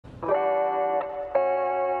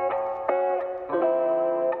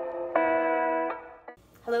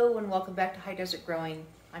welcome back to High Desert Growing.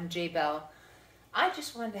 I'm Jay Bell. I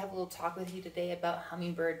just wanted to have a little talk with you today about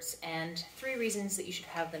hummingbirds and 3 reasons that you should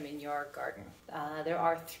have them in your garden. There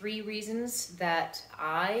are 3 reasons that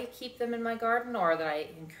I keep them in my garden or that I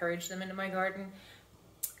encourage them into my garden.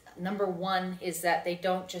 Number 1 is that they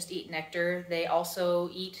don't just eat nectar, they also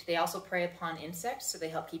prey upon insects, so they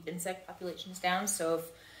help keep insect populations down. So if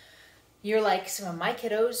you're like some of my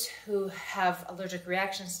kiddos who have allergic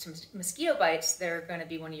reactions to mosquito bites, they're going to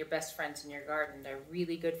be one of your best friends in your garden. They're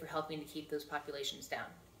really good for helping to keep those populations down.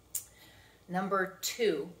 Number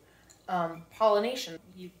 2, pollination.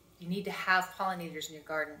 You need to have pollinators in your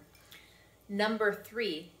garden. Number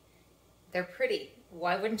 3, they're pretty.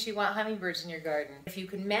 Why wouldn't you want hummingbirds in your garden? If you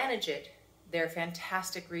can manage it, they're a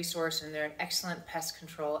fantastic resource and they're an excellent pest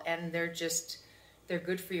control, and they're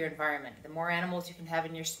good for your environment. The more animals you can have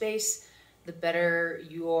in your space, the better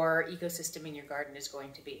your ecosystem in your garden is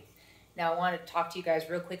going to be. Now I want to talk to you guys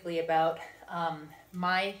real quickly about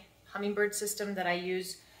my hummingbird system that I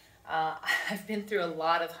use. I've been through a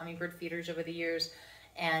lot of hummingbird feeders over the years,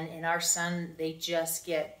 and in our sun they just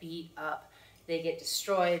get beat up. They get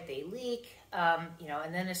destroyed, they leak, and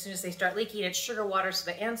then as soon as they start leaking, it's sugar water, so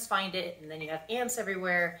the ants find it, and then you have ants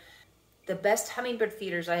everywhere. The best hummingbird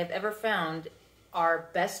feeders I have ever found are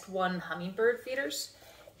Best One hummingbird feeders.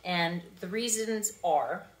 And the reasons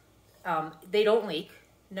are, they don't leak.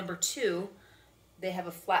 Number 2, they have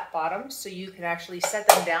a flat bottom, so you can actually set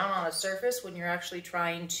them down on a surface when you're actually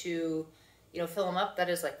trying to, fill them up. That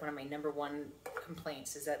is like one of my number 1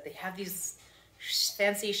 complaints, is that they have these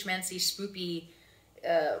fancy schmancy spoopy,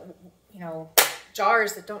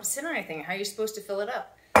 jars that don't sit on anything. How are you supposed to fill it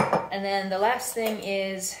up? And then the last thing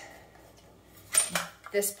is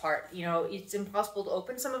this part. It's impossible to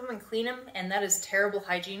open some of them and clean them, and that is terrible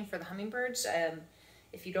hygiene for the hummingbirds.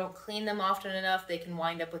 If you don't clean them often enough, they can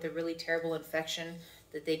wind up with a really terrible infection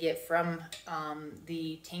that they get from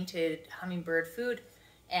the tainted hummingbird food,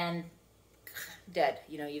 and dead.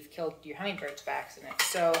 You've killed your hummingbirds by accident.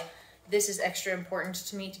 So this is extra important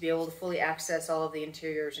to me, to be able to fully access all of the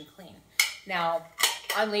interiors and clean. Now,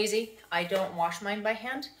 I'm lazy. I don't wash mine by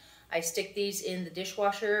hand. I stick these in the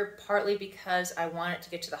dishwasher, partly because I want it to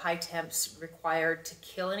get to the high temps required to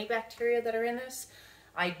kill any bacteria that are in this.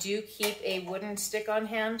 I do keep a wooden stick on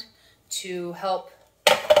hand to help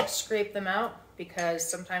scrape them out, because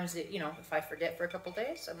sometimes, if I forget for a couple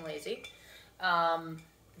days, I'm lazy.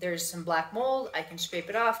 There's some black mold. I can scrape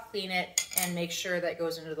it off, clean it, and make sure that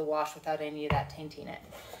goes into the wash without any of that tainting it.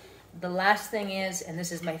 The last thing is, and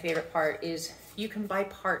this is my favorite part, is you can buy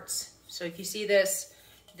parts. So if you see this,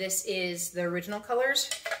 this is the original colors.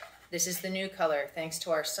 This is the new color, thanks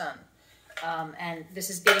to our sun. And this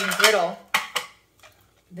is getting brittle.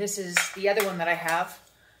 This is the other one that I have.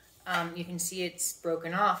 You can see it's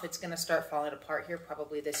broken off. It's gonna start falling apart here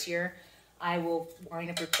probably this year. I will wind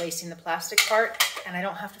up replacing the plastic part, and I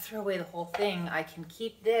don't have to throw away the whole thing. I can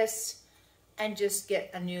keep this and just get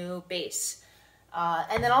a new base.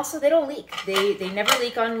 And then also, they don't leak. They never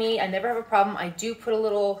leak on me. I never have a problem. I do put a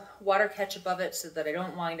little water catch above it so that I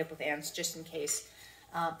don't wind up with ants, just in case.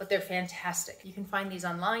 But they're fantastic. You can find these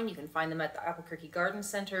online. You can find them at the Albuquerque Garden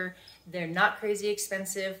Center. They're not crazy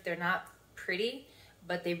expensive. They're not pretty,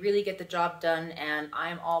 but they really get the job done, and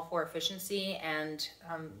I'm all for efficiency and,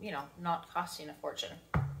 not costing a fortune.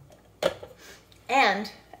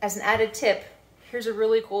 And as an added tip, here's a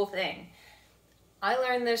really cool thing. I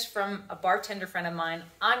learned this from a bartender friend of mine.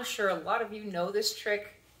 I'm sure a lot of you know this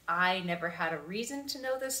trick. I never had a reason to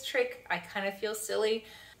know this trick. I kind of feel silly.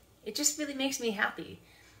 It just really makes me happy.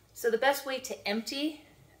 So the best way to empty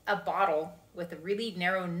a bottle with a really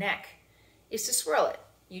narrow neck is to swirl it.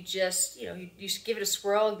 You just, you just give it a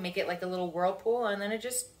swirl, make it like a little whirlpool, and then it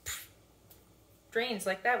just drains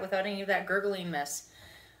like that without any of that gurgling mess.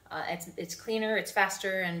 It's cleaner, it's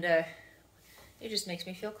faster, and it just makes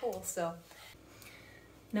me feel cool. So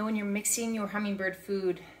now when you're mixing your hummingbird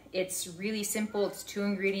food, it's really simple. It's 2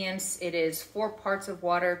 ingredients. It is 4 parts of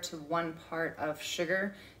water to 1 part of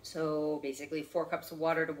sugar. So basically 4 cups of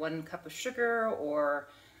water to 1 cup of sugar, or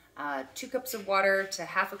 2 cups of water to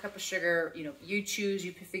half a cup of sugar. You choose,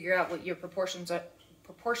 you can figure out what your proportions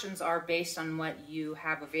are based on what you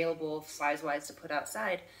have available size-wise to put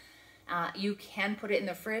outside. You can put it in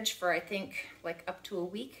the fridge for, I think, like up to a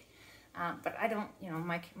week. But I don't,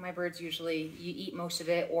 my birds usually, you eat most of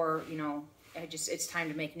it, or, it's time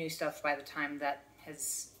to make new stuff by the time that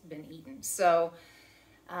has been eaten. So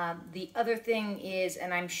the other thing is,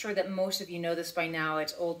 and I'm sure that most of you know this by now,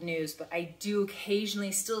 it's old news, but I do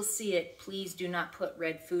occasionally still see it. Please do not put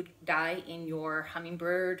red food dye in your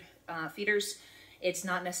hummingbird feeders. It's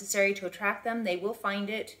not necessary to attract them. They will find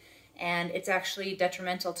it, and it's actually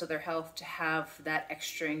detrimental to their health to have that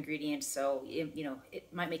extra ingredient. So, you know,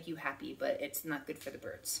 it might make you happy, but it's not good for the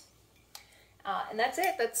birds. And that's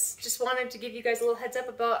it. That's just wanted to give you guys a little heads up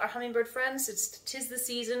about our hummingbird friends. Tis the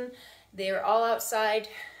season. They're all outside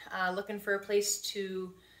looking for a place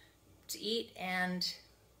to eat, and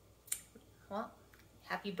well,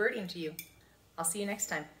 happy birding to you. I'll see you next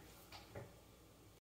time.